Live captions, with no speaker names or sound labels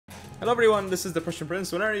Hello everyone, this is the Prussian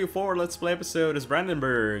Prince. When are you for Let's Play episode is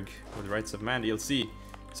Brandenburg, with Rights of Man DLC.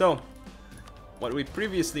 So, what we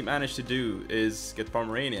previously managed to do is get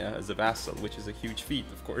Pomerania as a vassal, which is a huge feat,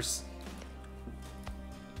 of course.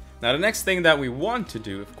 Now the next thing that we want to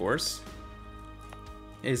do, of course,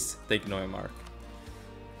 is take Neumark.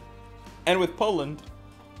 And with Poland,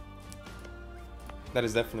 that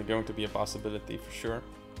is definitely going to be a possibility for sure.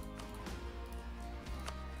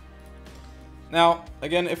 Now,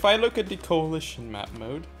 again, if I look at the coalition map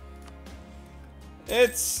mode,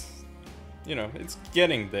 it's, you know, it's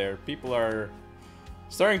getting there. People are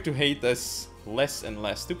starting to hate us less and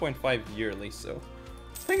less, 2.5 yearly, so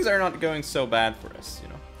things are not going so bad for us, you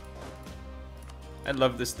know. I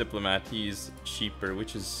love this diplomat, he's cheaper,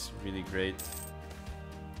 which is really great.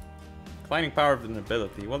 Declining power of the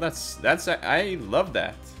nobility, well I love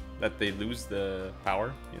that they lose the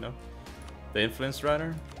power, you know, the influence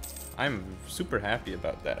rather. I'm super happy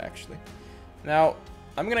about that actually. Now,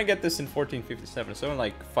 I'm gonna get this in 1457, so in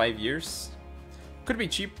like 5 years. Could be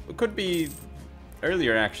cheap, could be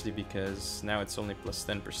earlier actually, because now it's only plus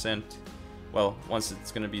 10%. Well, once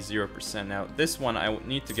it's gonna be 0%. Now, this one I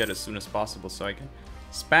need to get as soon as possible so I can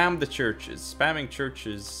spam the churches. Spamming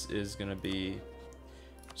churches is gonna be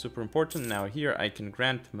super important. Now here I can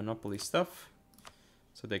grant monopoly stuff,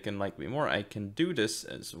 so they can like me more. I can do this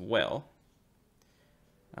as well.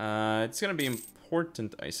 It's gonna be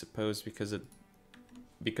important, I suppose, because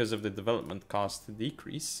of the development cost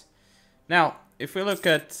decrease. Now, if we look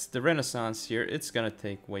at the Renaissance here, it's gonna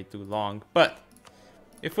take way too long. But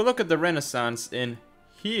if we look at the Renaissance in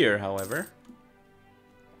here, however,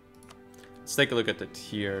 let's take a look at it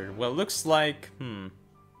here. Well, it looks like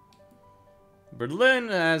Berlin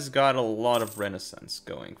has got a lot of Renaissance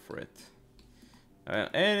going for it.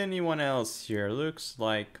 Anyone else here? Looks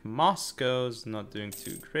like Moscow's not doing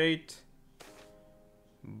too great.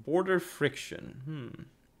 Border friction.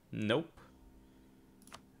 Nope.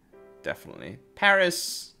 Definitely.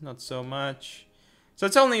 Paris, not so much. So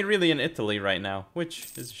it's only really in Italy right now,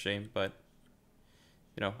 which is a shame, but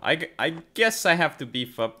you know, I guess I have to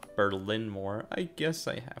beef up Berlin more. I guess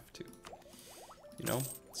I have to. You know?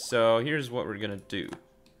 So here's what we're gonna do.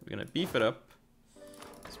 We're gonna beef it up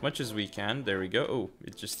as much as we can. There we go. Oh,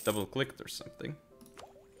 it just double clicked or something.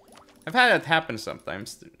 I've had that happen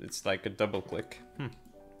sometimes. It's like a double click.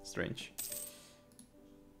 Strange.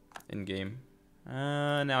 In game.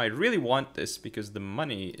 Now I really want this because the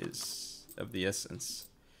money is of the essence.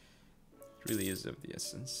 It really is of the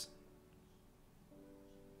essence.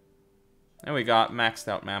 And we got maxed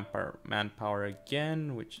out manpower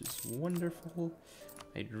again, which is wonderful.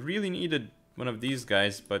 I really needed one of these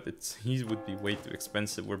guys, but he would be way too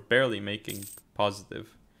expensive. We're barely making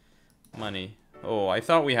positive money. Oh, I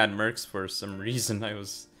thought we had mercs for some reason. I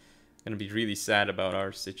was gonna be really sad about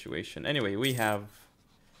our situation. Anyway, we have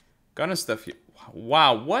gun stuff here.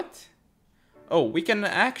 Wow, what? Oh, we can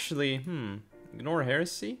actually, ignore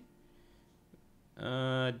heresy?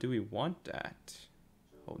 Do we want that?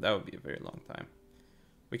 Oh, that would be a very long time.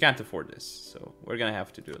 We can't afford this, so we're gonna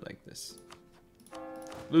have to do it like this.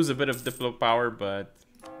 Lose a bit of diplo power, but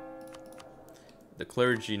the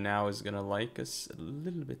clergy now is gonna like us a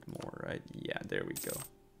little bit more, right? Yeah, there we go.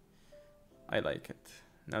 I like it.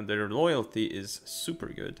 Now their loyalty is super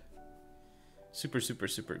good. Super, super,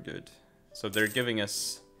 super good. So they're giving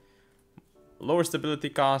us lower stability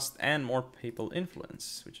cost and more papal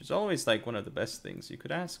influence, which is always like one of the best things you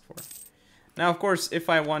could ask for. Now, of course, if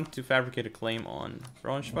I want to fabricate a claim on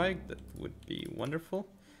Braunschweig, that would be wonderful.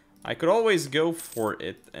 I could always go for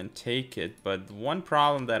it and take it, but one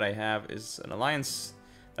problem that I have is an alliance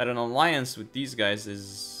with these guys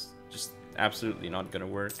is just absolutely not gonna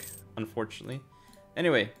work, unfortunately.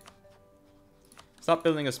 Anyway, stop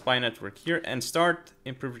building a spy network here and start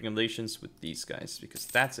improving relations with these guys, because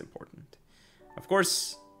that's important. Of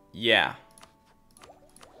course, yeah.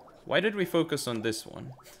 Why did we focus on this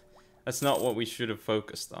one? That's not what we should have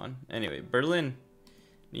focused on. Anyway, Berlin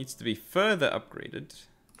needs to be further upgraded.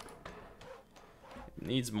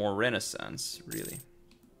 Needs more Renaissance, really.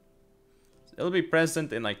 It'll be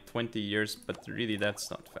present in like 20 years, but really that's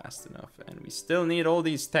not fast enough. And we still need all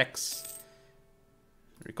these techs.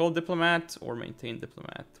 Recall diplomat or maintain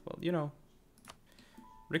diplomat. Well, you know,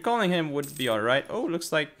 recalling him would be alright. Oh,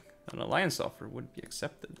 looks like an alliance offer would be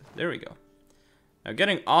accepted. There we go. Now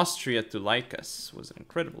getting Austria to like us was an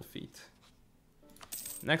incredible feat.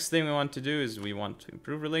 Next thing we want to do is we want to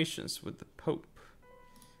improve relations with the Pope.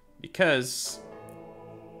 Because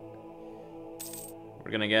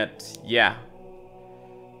we're gonna get, yeah,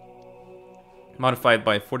 modified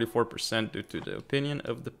by 44% due to the opinion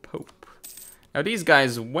of the Pope. Now these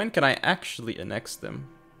guys, when can I actually annex them?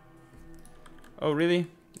 Oh, really?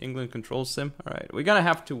 England controls them? Alright, we're gonna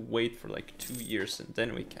have to wait for like 2 years and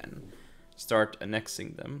then we can start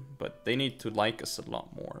annexing them. But they need to like us a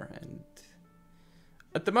lot more. And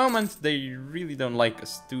at the moment, they really don't like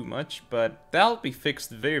us too much. But that'll be fixed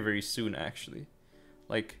very, very soon, actually.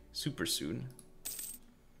 Like, super soon.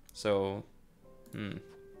 So,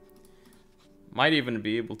 might even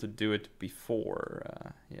be able to do it before,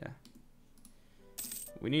 yeah.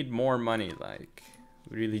 We need more money, like,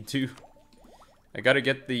 we really do. I gotta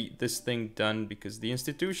get this thing done because the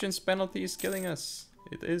institution's penalty is killing us.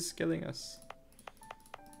 It is killing us.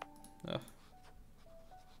 Ugh.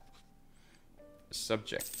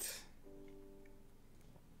 Subject.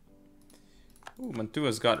 Ooh,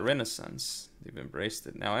 Mantua's got Renaissance. They've embraced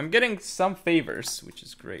it. Now, I'm getting some favors, which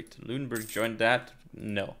is great. Lüneburg joined that?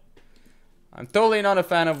 No. I'm totally not a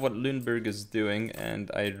fan of what Lüneburg is doing,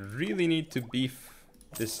 and I really need to beef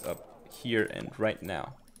this up here and right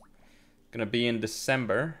now. Gonna be in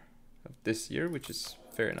December of this year, which is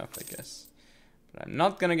fair enough, I guess. But I'm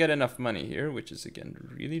not gonna get enough money here, which is, again,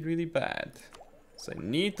 really, really bad. So I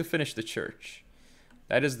need to finish the church.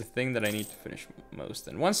 That is the thing that I need to finish most.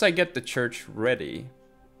 And once I get the church ready,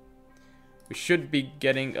 we should be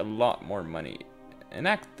getting a lot more money.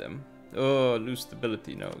 Enact them. Oh, lose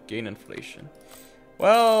stability. No, gain inflation.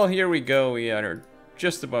 Well, here we go. We are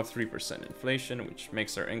just above 3% inflation, which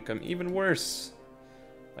makes our income even worse.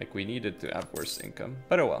 Like, we needed to have worse income.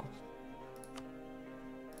 But oh well.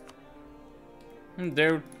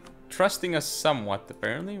 They're trusting us somewhat,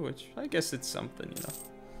 apparently, which I guess it's something, you know.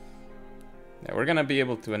 Yeah, we're gonna be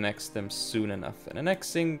able to annex them soon enough. And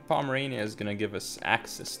annexing Pomerania is gonna give us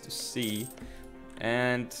access to sea.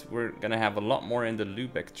 And we're gonna have a lot more in the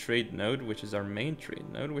Lübeck trade node, which is our main trade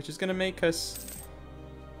node, which is gonna make us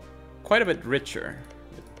quite a bit richer.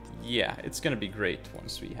 But yeah, it's gonna be great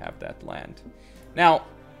once we have that land. Now,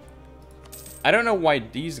 I don't know why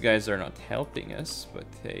these guys are not helping us, but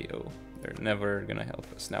hey, oh, they're never gonna help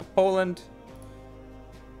us. Now, Poland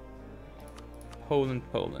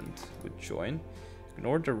would join.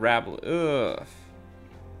 Ignore the rabble. Ugh.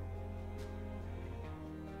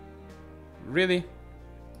 Really?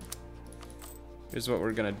 Here's what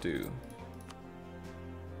we're gonna do.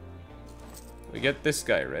 We get this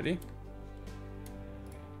guy ready.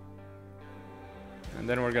 And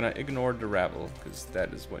then we're gonna ignore the rabble, because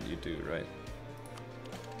that is what you do, right?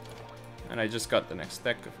 And I just got the next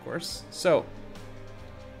deck, of course. So,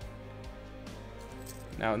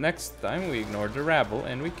 now next time we ignore the rabble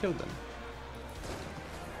and we kill them.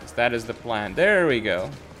 Because that is the plan. There we go.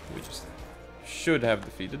 We just should have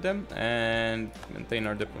defeated them and maintain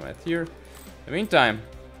our diplomat here. In the meantime,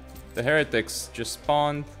 the heretics just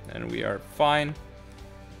spawned and we are fine.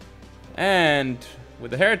 And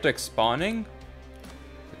with the heretics spawning,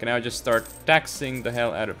 we can now just start taxing the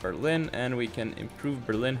hell out of Berlin and we can improve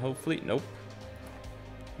Berlin, hopefully. Nope.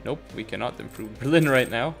 Nope, we cannot improve Berlin right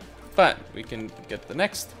now. But we can get the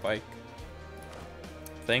next pike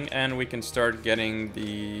thing and we can start getting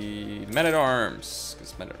the men-at-arms,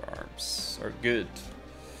 because men-at-arms are good.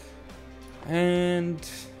 And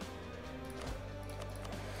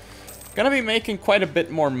gonna be making quite a bit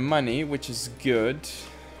more money, which is good,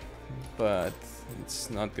 but it's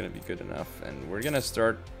not gonna be good enough. And we're gonna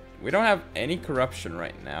start, we don't have any corruption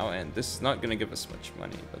right now, and this is not gonna give us much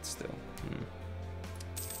money, but still.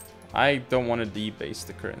 I don't want to debase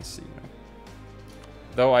the currency, you know.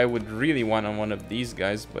 Though I would really want on one of these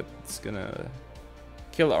guys, but it's gonna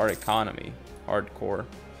kill our economy hardcore.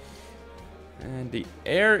 And the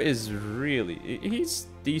heir is really, he's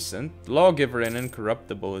decent. Lawgiver and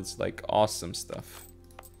Incorruptible is like awesome stuff,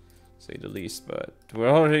 say the least. But we're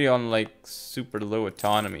already on like super low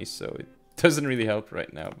autonomy, so it doesn't really help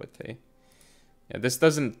right now. But hey, yeah, this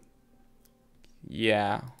doesn't,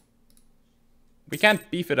 yeah, we can't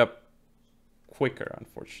beef it up quicker,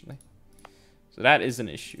 unfortunately. So that is an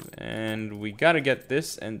issue. And we gotta get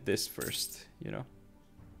this and this first, you know.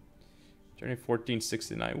 Journey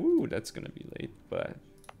 1469. Woo, that's gonna be late. But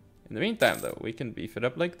in the meantime, though, we can beef it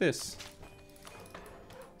up like this.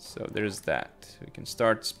 So there's that. We can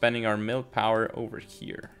start spending our mill power over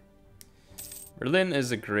here. Berlin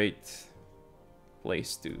is a great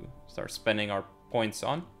place to start spending our points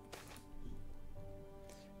on.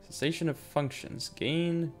 Cessation of functions.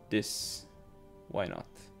 Gain this. Why not?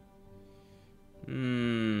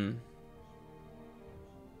 Gain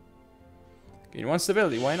one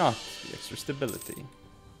stability. Why not? The extra stability.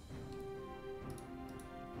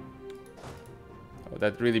 Oh,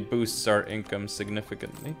 that really boosts our income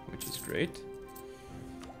significantly, which is great.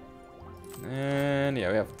 And yeah,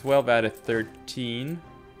 we have 12 out of 13.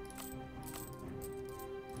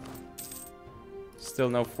 Still still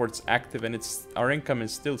no forts active, and our income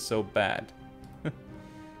is still so bad.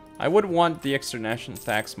 I would want the extra national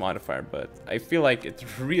tax modifier, but I feel like it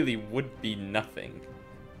really would be nothing.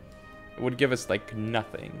 It would give us like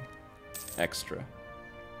nothing extra.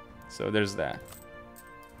 So there's that.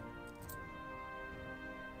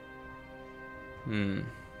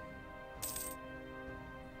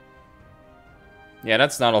 Yeah,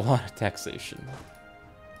 that's not a lot of taxation.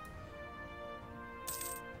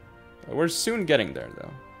 We're soon getting there,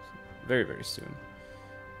 though. Very, very soon.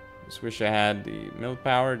 Just wish I had the mill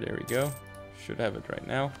power. There we go. Should have it right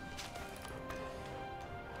now.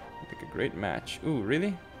 Make a great match. Ooh,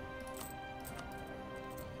 really?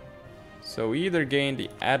 So we either gain the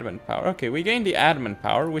admin power. Okay, we gain the admin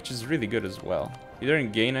power, which is really good as well. You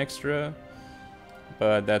didn't gain extra,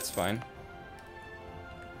 but that's fine.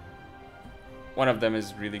 One of them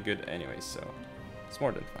is really good anyway, so it's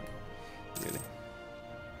more than fine, really.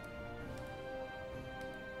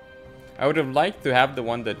 I would have liked to have the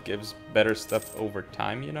one that gives better stuff over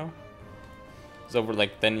time, you know? Because over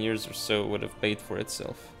like 10 years or so, it would have paid for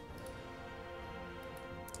itself.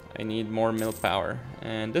 I need more mill power.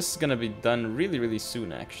 And this is gonna be done really, really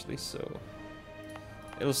soon, actually, so...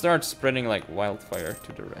 It'll start spreading like wildfire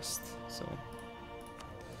to the rest, so...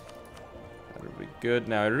 That'll be good.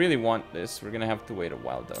 Now, I really want this. We're gonna have to wait a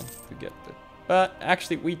while, though, to get it. But,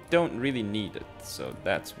 actually, we don't really need it, so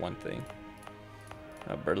that's one thing.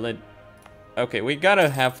 Berlin... Okay, we gotta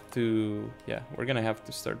have to... Yeah, we're gonna have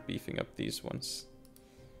to start beefing up these ones.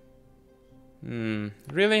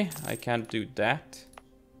 Really? I can't do that?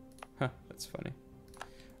 Huh, that's funny.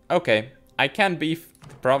 Okay, I can beef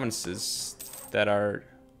the provinces that are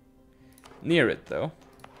near it, though.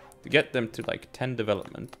 To get them to, like, 10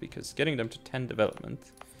 development. Because getting them to 10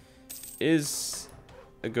 development is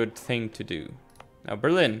a good thing to do. Now,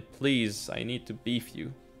 Berlin, please, I need to beef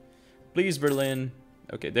you. Please, Berlin.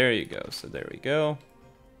 Okay, there you go. So there we go.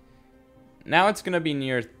 Now it's gonna be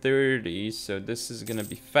near 30, so this is gonna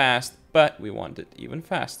be fast, but we want it even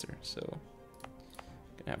faster. So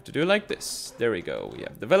gonna have to do it like this. There we go. We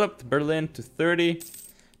have developed Berlin to 30.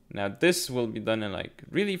 Now this will be done in like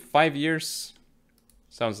really 5 years.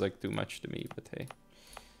 Sounds like too much to me, but hey.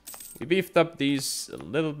 We beefed up these a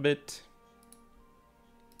little bit.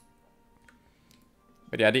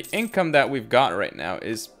 But yeah, the income that we've got right now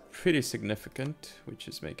is pretty significant, which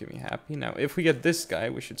is making me happy. Now, if we get this guy,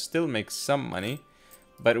 we should still make some money,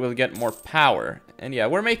 but we'll get more power. And yeah,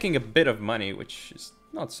 we're making a bit of money, which is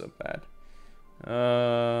not so bad.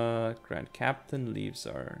 Grand Captain leaves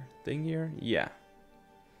our thing here. Yeah.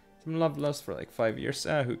 Some love lost for like 5 years.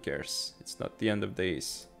 Who cares? It's not the end of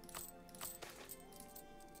days.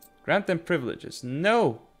 Grant them privileges.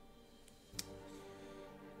 No!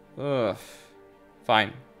 Ugh.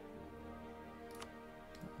 Fine.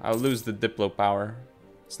 I'll lose the Diplo power.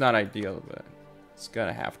 It's not ideal, but it's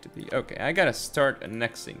gonna have to be. Okay, I gotta start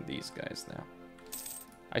annexing these guys now.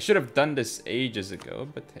 I should have done this ages ago,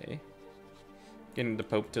 but hey. Getting the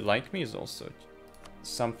Pope to like me is also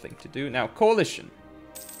something to do. Now, coalition.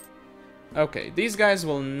 Okay, these guys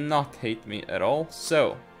will not hate me at all,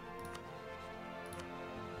 so...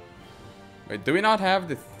 Wait, do we not have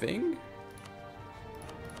the thing?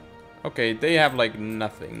 Okay, they have like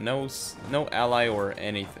nothing, no ally or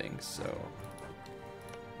anything, so...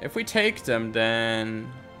 If we take them,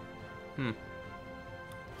 then... We're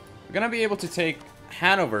gonna be able to take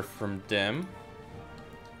Hanover from them.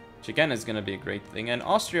 Which again is gonna be a great thing, and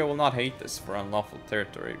Austria will not hate this for unlawful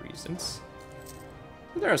territory reasons.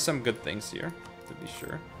 But there are some good things here, to be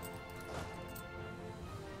sure.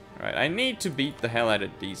 Alright, I need to beat the hell out of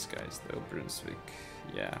these guys, though, Brunswick.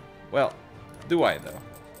 Yeah, well, do I, though?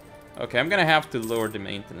 Okay, I'm gonna have to lower the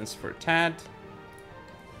maintenance for a tad.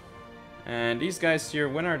 And these guys here,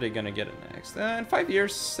 when are they gonna get it next? In 5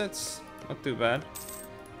 years, that's not too bad.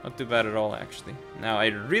 Not too bad at all, actually. Now, I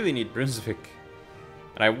really need Brunswick.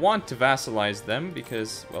 And I want to vassalize them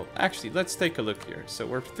because, well, actually, let's take a look here. So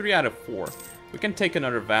we're 3 out of 4. We can take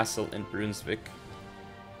another vassal in Brunswick.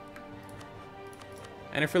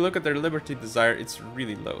 And if we look at their liberty desire, it's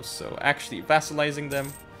really low. So actually, vassalizing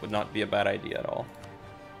them would not be a bad idea at all.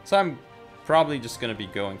 So I'm probably just going to be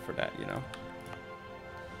going for that, you know.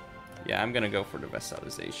 Yeah, I'm going to go for the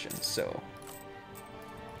vassalization. So,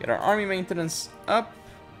 get our army maintenance up.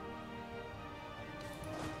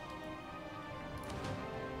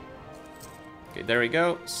 Okay, there we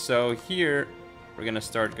go. So here, we're going to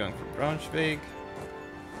start going for Braunschweig.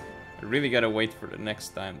 I really got to wait for the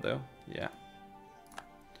next time, though. Yeah.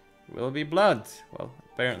 Will be blood. Well,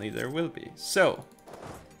 apparently there will be. So,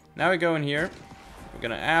 now we go in here. We're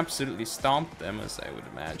gonna absolutely stomp them, as I would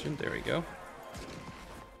imagine. There we go.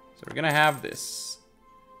 So we're gonna have this.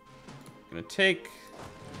 Gonna take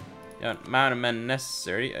the amount of men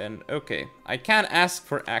necessary, and okay. I can't ask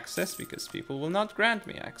for access because people will not grant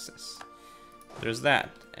me access. There's that.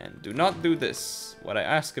 And do not do this. What I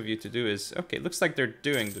ask of you to do is... Okay, looks like they're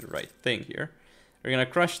doing the right thing here. We're gonna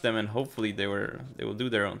crush them and hopefully they will do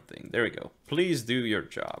their own thing. There we go. Please do your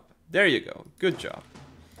job. There you go. Good job.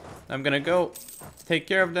 I'm gonna go take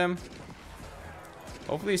care of them.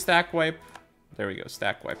 Hopefully stack wipe. There we go,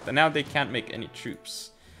 stack wipe. And now they can't make any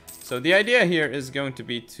troops. So the idea here is going to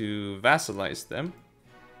be to vassalize them.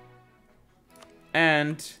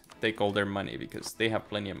 And take all their money because they have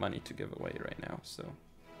plenty of money to give away right now. So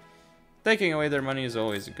taking away their money is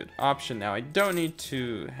always a good option. Now I don't need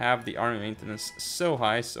to have the army maintenance so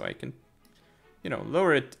high, so I can, you know,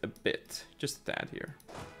 lower it a bit. Just a tad here.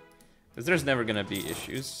 Because there's never going to be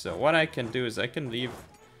issues. So what I can do is I can leave...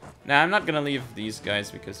 Nah, I'm not going to leave these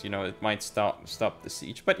guys because, you know, it might stop the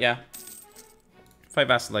siege. But yeah. If I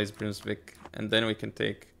vassalize Brunswick, and then we can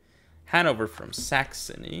take Hanover from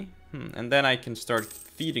Saxony. And then I can start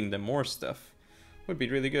feeding them more stuff. Would be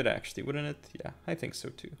really good, actually, wouldn't it? Yeah, I think so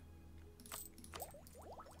too.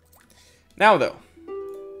 Now, though.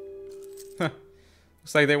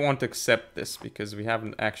 Looks like they won't accept this because we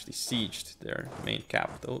haven't actually sieged their main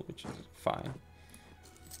capital, which is fine.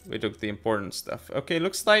 We took the important stuff. Okay,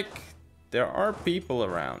 looks like there are people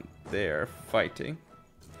around there fighting.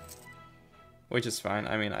 Which is fine.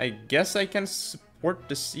 I mean, I guess I can support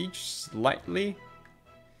the siege slightly.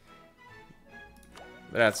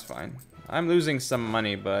 But that's fine. I'm losing some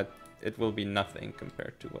money, but it will be nothing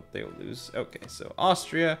compared to what they'll lose. Okay, so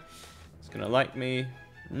Austria is gonna like me.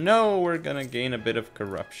 No, we're gonna gain a bit of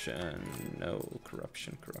corruption. No,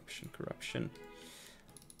 corruption, corruption, corruption.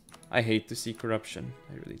 I hate to see corruption.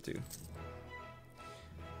 I really do.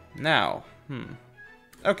 Now,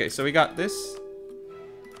 okay, so we got this.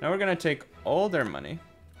 Now we're gonna take all their money.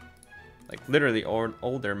 Like, literally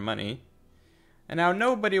all their money. And now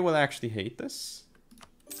nobody will actually hate this.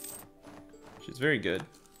 Which is very good.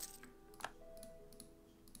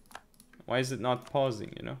 Why is it not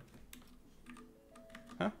pausing, you know?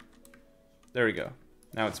 Huh? There we go.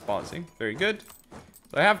 Now it's pausing. Very good.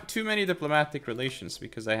 So I have too many diplomatic relations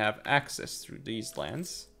because I have access through these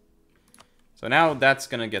lands. So now that's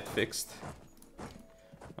gonna get fixed.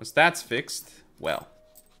 Once that's fixed, well,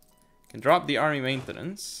 I can drop the army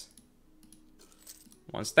maintenance.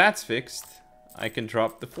 Once that's fixed, I can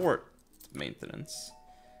drop the fort maintenance.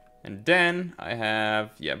 And then I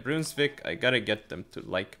have, yeah, Brunswick. I gotta get them to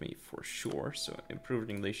like me for sure. So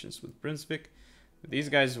improving relations with Brunswick. These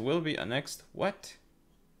guys will be annexed. What?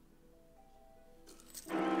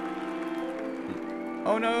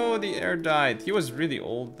 Oh no, the heir died. He was really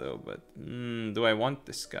old though, but do I want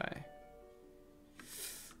this guy?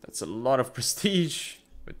 That's a lot of prestige.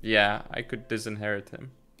 But yeah, I could disinherit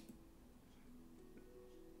him.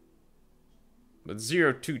 But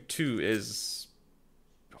 022 is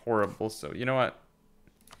horrible, so you know what?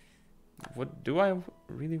 What do I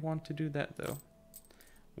really want to do that though?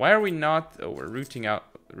 Why are we not? Oh, we're rooting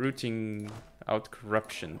out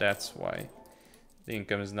corruption. That's why the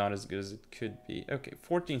income is not as good as it could be. Okay,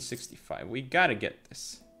 1465. We gotta get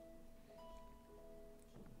this.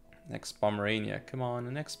 Next Pomerania. Come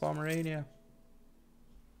on, next Pomerania.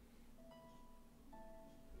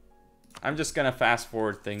 I'm just gonna fast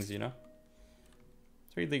forward things, you know.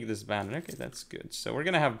 3 League disbanded. Okay, that's good. So we're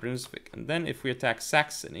gonna have Brunswick. And then if we attack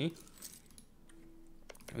Saxony,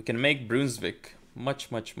 we can make Brunswick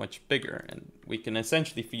much, much, much bigger. And we can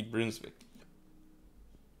essentially feed Brunswick.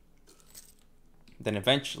 Then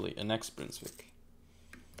eventually annex Brunswick.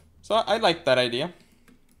 So I like that idea.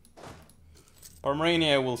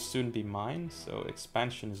 Pomerania will soon be mine. So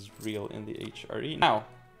expansion is real in the HRE. Now,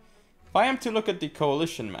 if I am to look at the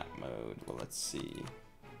coalition map mode, well, let's see.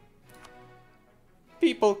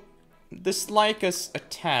 People dislike us a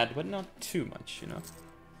tad, but not too much, you know.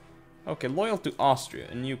 Okay, loyal to Austria,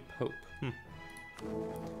 a new pope.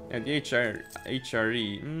 And the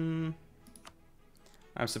HRE,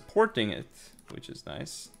 I'm supporting it, which is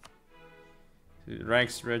nice. The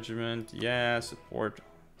Reichsregiment, yeah, support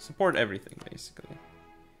everything basically.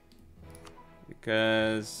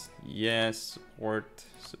 Because yes,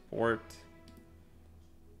 support.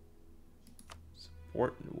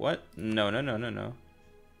 What? No. No. No.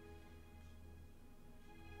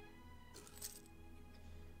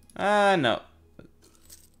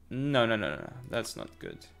 That's not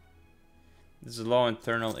good. This law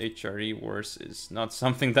internal HRE wars is not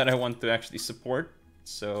something that I want to actually support.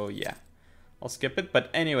 So yeah, I'll skip it. But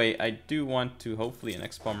anyway, I do want to hopefully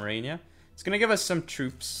annex Pomerania. It's gonna give us some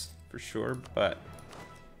troops for sure, but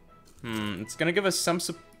it's gonna give us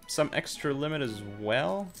some extra limit as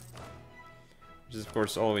well. which is of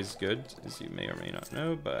course always good, as you may or may not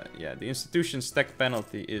know. But yeah, the institution's tech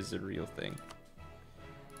penalty is a real thing.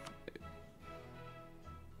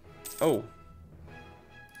 Oh.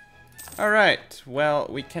 Alright, well,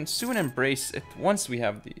 we can soon embrace it once we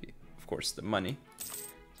have the, of course, the money.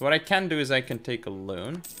 So what I can do is I can take a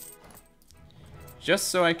loan. Just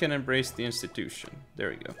so I can embrace the institution. There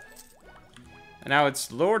we go. And now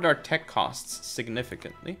it's lowered our tech costs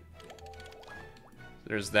significantly.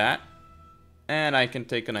 There's that. And I can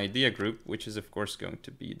take an idea group, which is of course going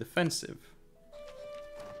to be defensive.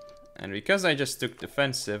 And because I just took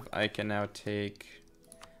defensive, I can now take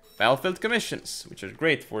battlefield commissions, which are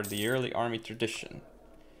great for the early army tradition.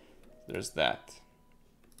 There's that.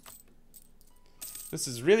 This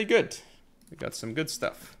is really good. We got some good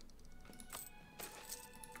stuff.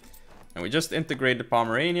 And we just integrated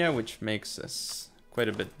Pomerania, which makes us quite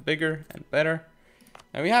a bit bigger and better.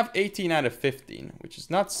 And we have 18 out of 15, which is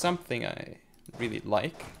not something I really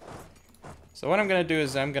like. So what I'm gonna do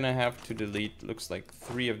is I'm gonna have to delete, looks like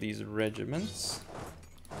 3 of these regiments.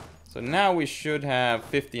 So now we should have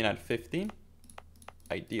 15 out of 15.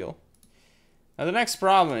 Ideal. Now the next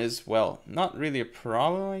problem is, well, not really a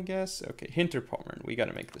problem, I guess. Okay, Hinterpommern. We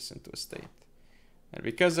gotta make this into a state. And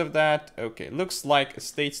because of that, okay, looks like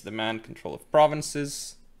estates demand control of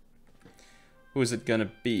provinces. Who is it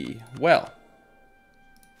gonna be? Well,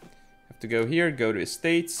 have to go here, go to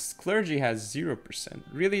estates. Clergy has 0%.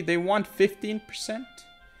 Really? They want 15%?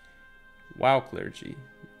 Wow, clergy.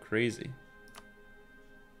 Crazy.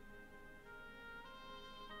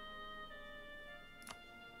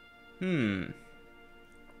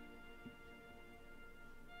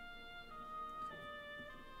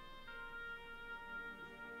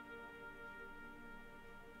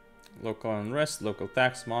 Local unrest, local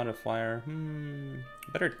tax modifier.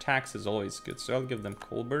 Better tax is always good, so I'll give them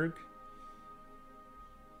Kolberg.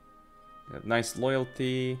 They have nice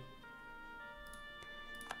loyalty.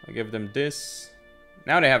 I'll give them this.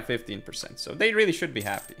 Now they have 15%, so they really should be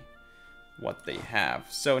happy what they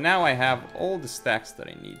have. So now I have all the stacks that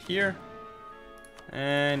I need here.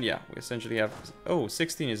 And yeah, we essentially have... Oh,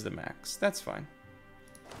 16 is the max. That's fine.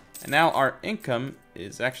 And now our income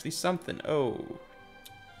is actually something. Oh.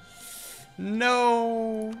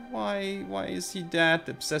 No! Why is he that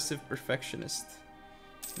obsessive perfectionist?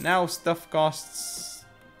 Now stuff costs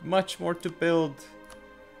much more to build.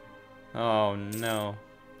 Oh no.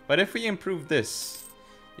 But if we improve this...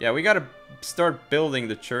 Yeah, we gotta start building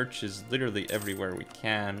the churches literally everywhere we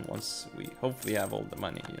can once we hopefully have all the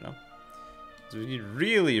money, you know. So we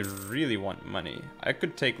really, really want money. I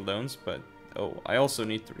could take loans, but... Oh, I also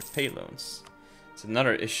need to repay loans. It's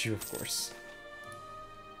another issue, of course.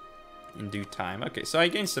 In due time. Okay, so I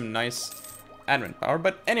gained some nice admin power.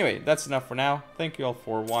 But anyway, that's enough for now. Thank you all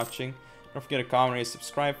for watching. Don't forget to comment, rate,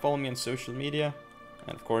 subscribe, follow me on social media.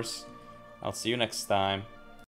 And of course, I'll see you next time.